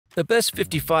The best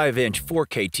 55-inch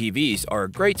 4K TVs are a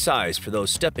great size for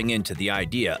those stepping into the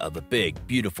idea of a big,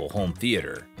 beautiful home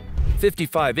theater.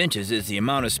 55 inches is the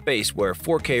amount of space where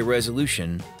 4K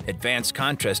resolution, advanced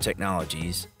contrast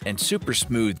technologies, and super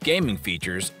smooth gaming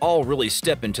features all really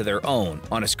step into their own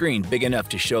on a screen big enough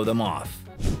to show them off.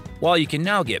 While you can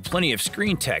now get plenty of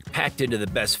screen tech packed into the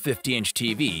best 50-inch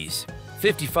TVs,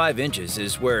 55 inches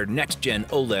is where next-gen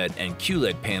OLED and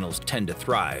QLED panels tend to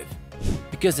thrive.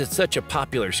 Because it's such a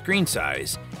popular screen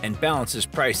size and balances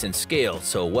price and scale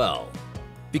so well.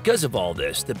 Because of all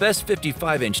this, the best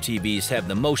 55-inch TVs have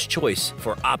the most choice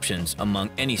for options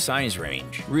among any size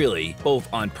range, really, both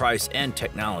on price and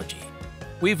technology.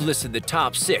 We've listed the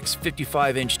top 6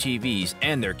 55-inch TVs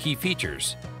and their key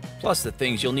features, plus the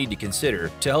things you'll need to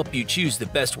consider to help you choose the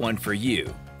best one for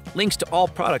you. Links to all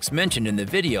products mentioned in the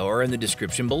video are in the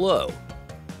description below.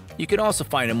 You can also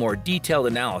find a more detailed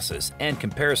analysis and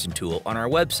comparison tool on our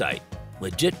website,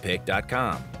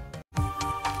 legitpick.com.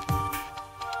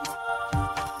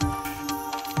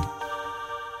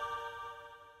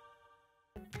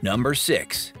 Number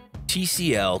 6.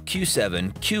 TCL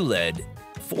Q7 QLED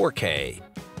 4K.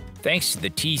 Thanks to the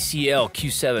TCL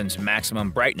Q7's maximum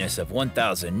brightness of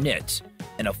 1000 nits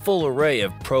and a full array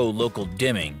of Pro Local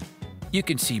Dimming, you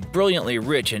can see brilliantly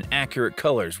rich and accurate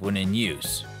colors when in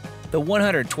use. The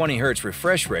 120Hz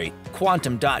refresh rate,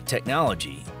 quantum dot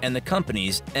technology, and the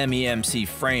company's MEMC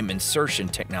frame insertion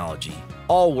technology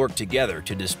all work together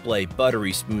to display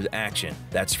buttery smooth action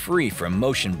that's free from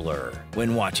motion blur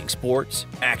when watching sports,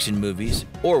 action movies,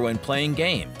 or when playing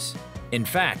games. In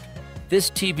fact, this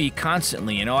TV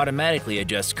constantly and automatically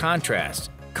adjusts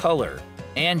contrast, color,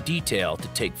 and detail to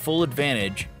take full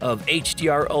advantage of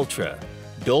HDR Ultra,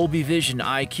 Dolby Vision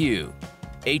IQ,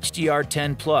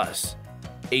 HDR10+,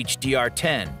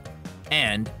 HDR10,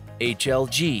 and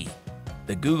HLG.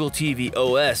 The Google TV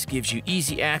OS gives you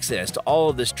easy access to all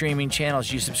of the streaming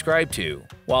channels you subscribe to,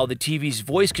 while the TV's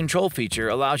voice control feature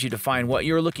allows you to find what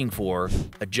you're looking for,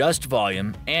 adjust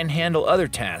volume, and handle other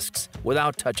tasks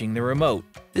without touching the remote.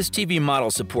 This TV model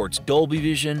supports Dolby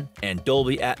Vision and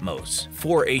Dolby Atmos,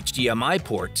 4 HDMI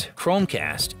ports,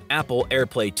 Chromecast, Apple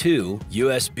AirPlay 2,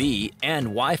 USB, and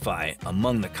Wi-Fi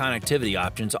among the connectivity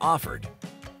options offered.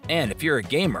 And if you're a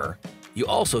gamer, you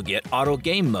also get Auto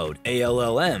Game Mode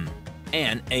ALLM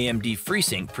and AMD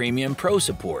FreeSync Premium Pro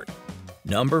support.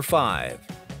 Number 5.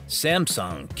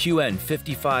 Samsung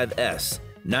QN55S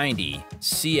 90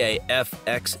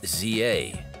 CAFXZA.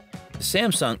 The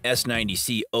Samsung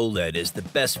S90C OLED is the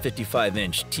best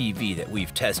 55-inch TV that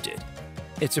we've tested.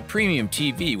 It's a premium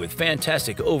TV with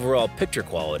fantastic overall picture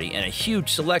quality and a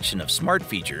huge selection of smart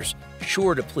features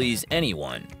sure to please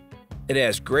anyone. It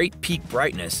has great peak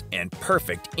brightness and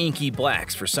perfect inky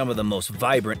blacks for some of the most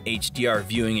vibrant HDR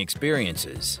viewing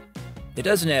experiences. It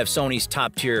doesn't have Sony's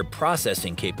top-tier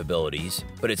processing capabilities,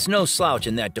 but it's no slouch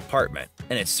in that department,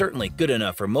 and it's certainly good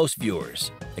enough for most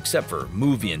viewers, except for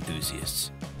movie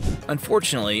enthusiasts.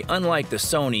 Unfortunately, unlike the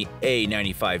Sony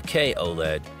A95K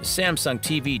OLED, the Samsung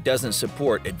TV doesn't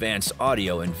support advanced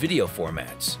audio and video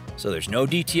formats, so there's no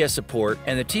DTS support,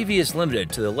 and the TV is limited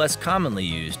to the less commonly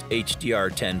used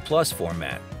HDR10+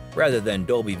 format, rather than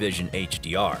Dolby Vision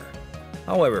HDR.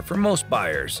 However, for most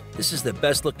buyers, this is the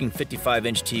best-looking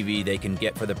 55-inch TV they can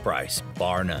get for the price,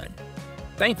 bar none.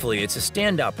 Thankfully, it's a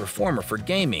standout performer for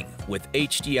gaming, with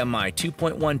HDMI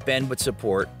 2.1 bandwidth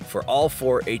support for all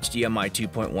 4 HDMI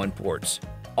 2.1 ports,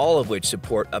 all of which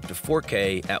support up to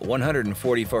 4K at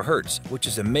 144 Hz, which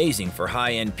is amazing for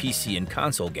high-end PC and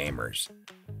console gamers.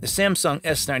 The Samsung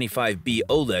S95B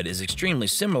OLED is extremely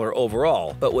similar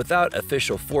overall, but without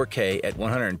official 4K at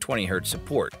 120 Hz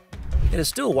support. It is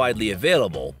still widely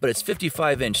available, but its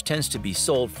 55-inch tends to be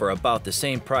sold for about the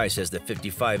same price as the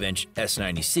 55-inch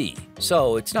S90C,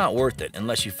 so it's not worth it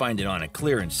unless you find it on a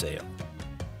clearance sale.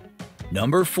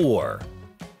 Number 4.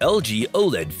 LG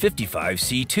OLED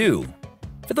 55C2.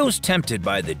 For those tempted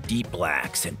by the deep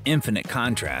blacks and infinite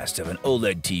contrast of an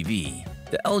OLED TV,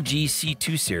 the LG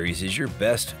C2 series is your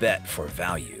best bet for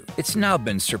value. It's now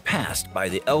been surpassed by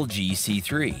the LG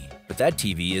C3, but that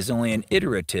TV is only an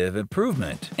iterative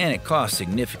improvement, and it costs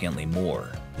significantly more.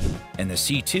 And the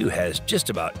C2 has just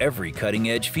about every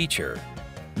cutting-edge feature,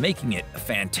 making it a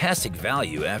fantastic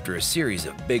value after a series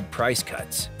of big price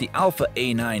cuts. The Alpha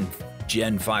A9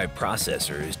 Gen 5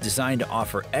 processor is designed to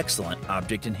offer excellent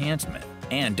object enhancement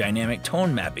and dynamic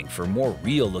tone mapping for more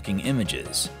real-looking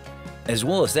images. As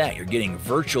well as that, you're getting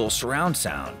virtual surround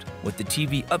sound, with the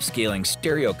TV upscaling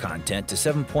stereo content to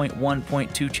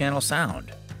 7.1.2 channel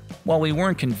sound. While we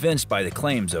weren't convinced by the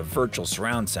claims of virtual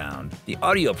surround sound, the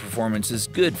audio performance is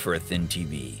good for a thin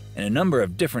TV, and a number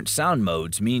of different sound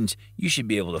modes means you should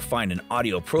be able to find an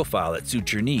audio profile that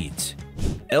suits your needs.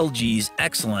 LG's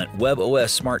excellent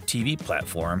WebOS smart TV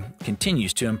platform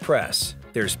continues to impress.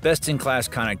 There's best-in-class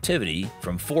connectivity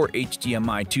from 4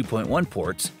 HDMI 2.1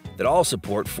 ports that all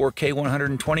support 4K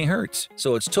 120Hz,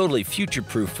 so it's totally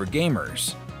future-proof for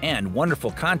gamers, and wonderful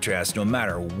contrast no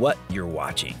matter what you're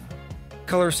watching.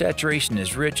 Color saturation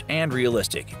is rich and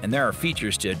realistic, and there are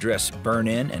features to address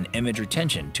burn-in and image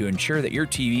retention to ensure that your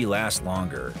TV lasts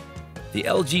longer. The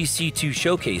LG C2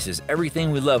 showcases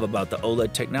everything we love about the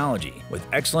OLED technology, with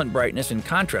excellent brightness and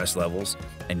contrast levels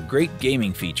and great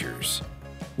gaming features.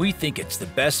 We think it's the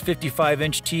best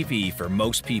 55-inch TV for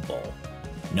most people.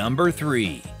 Number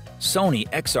 3. Sony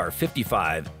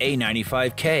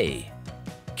XR-55A95K.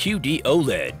 QD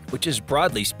OLED, which is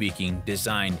broadly speaking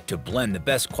designed to blend the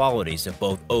best qualities of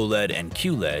both OLED and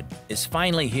QLED, is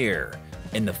finally here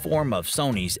in the form of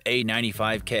Sony's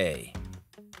A95K.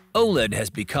 OLED has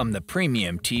become the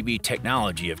premium TV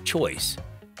technology of choice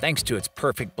thanks to its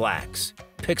perfect blacks,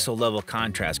 pixel-level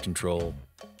contrast control,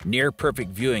 near-perfect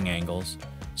viewing angles,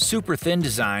 super thin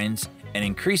designs, and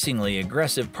increasingly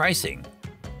aggressive pricing.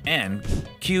 And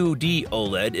QD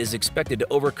OLED is expected to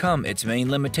overcome its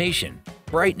main limitation,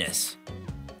 brightness.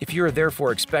 If you are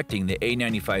therefore expecting the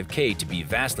A95K to be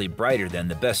vastly brighter than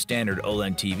the best standard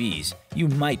OLED TVs, you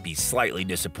might be slightly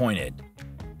disappointed.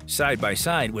 Side by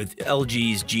side with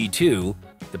LG's G2,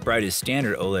 the brightest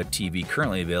standard OLED TV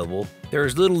currently available, there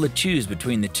is little to choose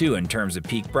between the two in terms of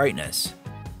peak brightness.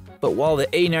 But while the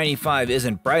A95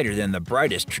 isn't brighter than the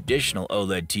brightest traditional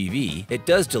OLED TV, it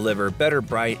does deliver better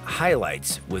bright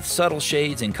highlights with subtle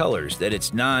shades and colors that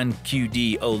its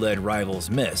non-QD OLED rivals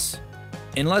miss.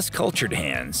 In less cultured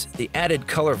hands, the added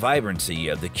color vibrancy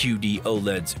of the QD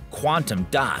OLED's quantum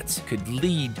dots could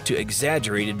lead to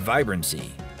exaggerated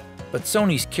vibrancy. But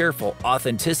Sony's careful,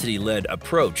 authenticity-led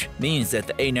approach means that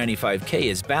the A95K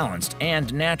is balanced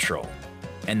and natural,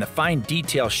 and the fine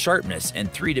detail sharpness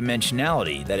and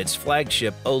three-dimensionality that its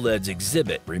flagship OLEDs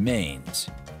exhibit remains.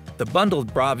 The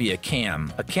bundled Bravia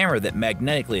Cam, a camera that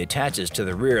magnetically attaches to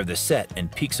the rear of the set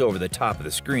and peeks over the top of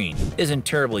the screen, isn't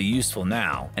terribly useful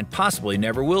now and possibly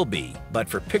never will be, but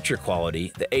for picture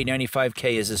quality, the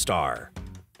A95K is a star.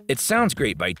 It sounds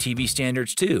great by TV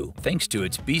standards too, thanks to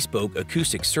its bespoke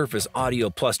acoustic surface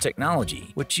audio plus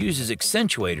technology, which uses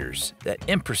accentuators that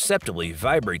imperceptibly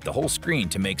vibrate the whole screen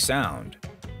to make sound.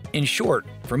 In short,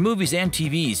 for movies and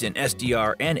TVs in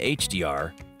SDR and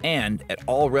HDR, and at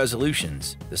all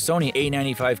resolutions, the Sony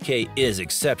A95K is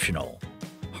exceptional.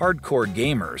 Hardcore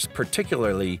gamers,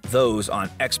 particularly those on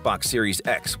Xbox Series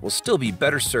X, will still be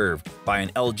better served by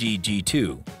an LG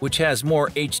G2, which has more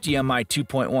HDMI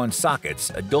 2.1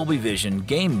 sockets, a Dolby Vision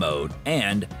game mode,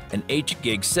 and an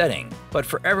H-Gig setting. But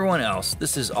for everyone else,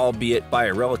 this is, albeit by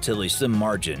a relatively slim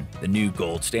margin, the new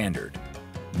gold standard.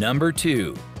 Number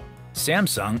 2.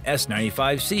 Samsung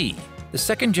S95C. The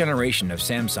second generation of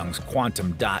Samsung's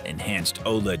quantum dot enhanced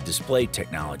OLED display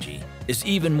technology is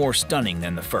even more stunning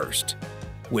than the first.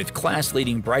 With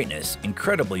class-leading brightness,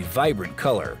 incredibly vibrant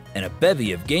color, and a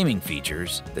bevy of gaming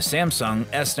features, the Samsung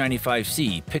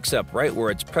S95C picks up right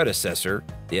where its predecessor,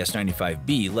 the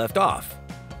S95B, left off.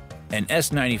 An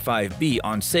S95B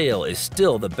on sale is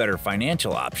still the better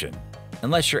financial option,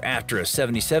 unless you're after a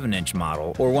 77-inch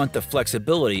model or want the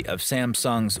flexibility of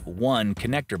Samsung's One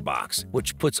connector box,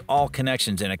 which puts all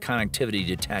connections in a connectivity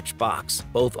detached box,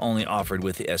 both only offered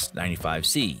with the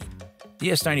S95C. The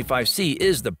S95C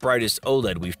is the brightest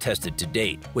OLED we've tested to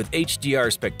date, with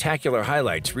HDR spectacular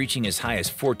highlights reaching as high as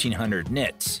 1400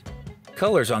 nits.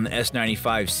 Colors on the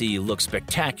S95C look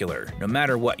spectacular no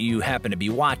matter what you happen to be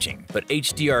watching, but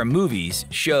HDR movies,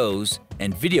 shows,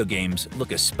 and video games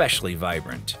look especially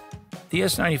vibrant. The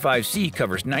S95C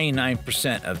covers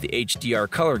 99% of the HDR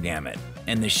color gamut,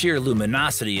 and the sheer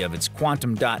luminosity of its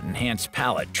quantum dot enhanced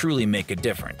palette truly make a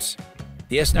difference.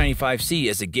 The S95C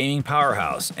is a gaming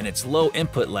powerhouse, and its low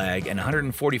input lag and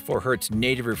 144Hz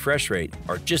native refresh rate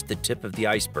are just the tip of the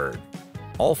iceberg.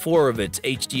 All four of its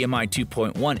HDMI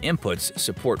 2.1 inputs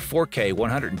support 4K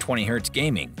 120Hz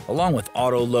gaming, along with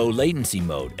Auto Low Latency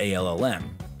Mode (ALLM),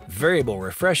 Variable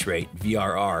Refresh Rate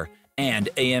 (VRR), and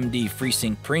AMD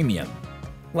FreeSync Premium.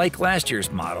 Like last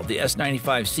year's model, the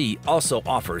S95C also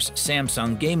offers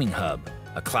Samsung Gaming Hub,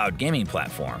 a cloud gaming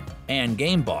platform, and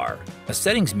Game Bar, a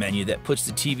settings menu that puts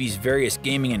the TV's various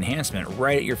gaming enhancement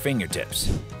right at your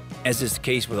fingertips. As is the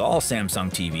case with all Samsung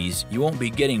TVs, you won't be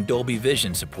getting Dolby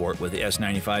Vision support with the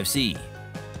S95C.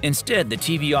 Instead, the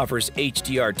TV offers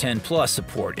HDR10+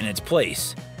 support in its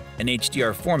place, an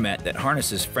HDR format that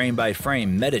harnesses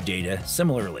frame-by-frame metadata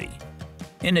similarly.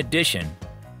 In addition,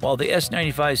 while the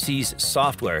S95C's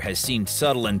software has seen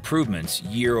subtle improvements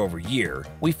year over year,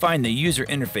 we find the user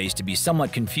interface to be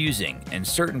somewhat confusing and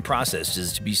certain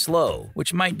processes to be slow,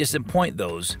 which might disappoint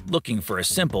those looking for a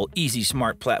simple, easy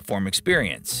smart platform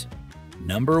experience.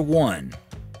 Number 1.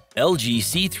 LG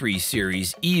C3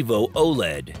 Series Evo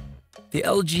OLED. The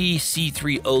LG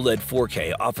C3 OLED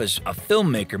 4K offers a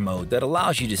filmmaker mode that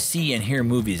allows you to see and hear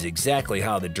movies exactly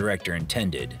how the director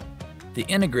intended. The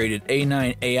integrated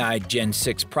A9 AI Gen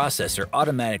 6 processor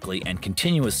automatically and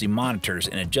continuously monitors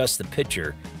and adjusts the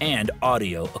picture and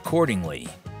audio accordingly.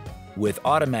 With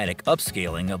automatic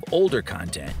upscaling of older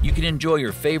content, you can enjoy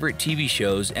your favorite TV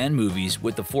shows and movies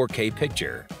with the 4K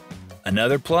picture.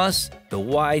 Another plus, the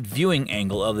wide viewing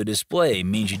angle of the display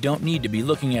means you don't need to be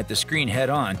looking at the screen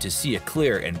head-on to see a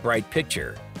clear and bright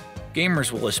picture.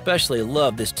 Gamers will especially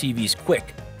love this TV's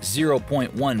quick 0.1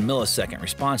 millisecond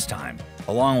response time.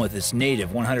 Along with its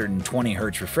native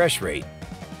 120Hz refresh rate,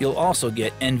 you'll also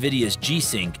get NVIDIA's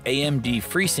G-Sync AMD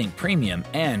FreeSync Premium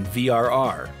and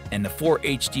VRR, and the 4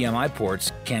 HDMI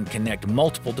ports can connect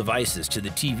multiple devices to the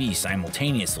TV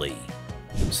simultaneously.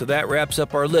 So that wraps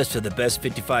up our list of the best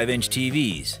 55-inch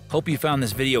TVs. Hope you found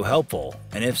this video helpful,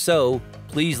 and if so,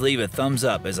 please leave a thumbs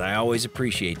up as I always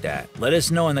appreciate that. Let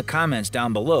us know in the comments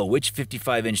down below which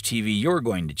 55-inch TV you're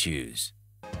going to choose.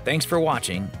 Thanks for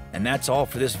watching, and that's all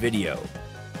for this video.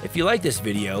 If you like this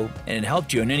video and it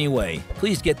helped you in any way,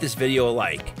 please get this video a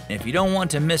like. And if you don't want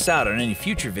to miss out on any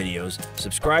future videos,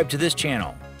 subscribe to this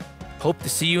channel. Hope to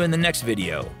see you in the next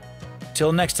video.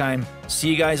 Till next time, see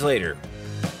you guys later.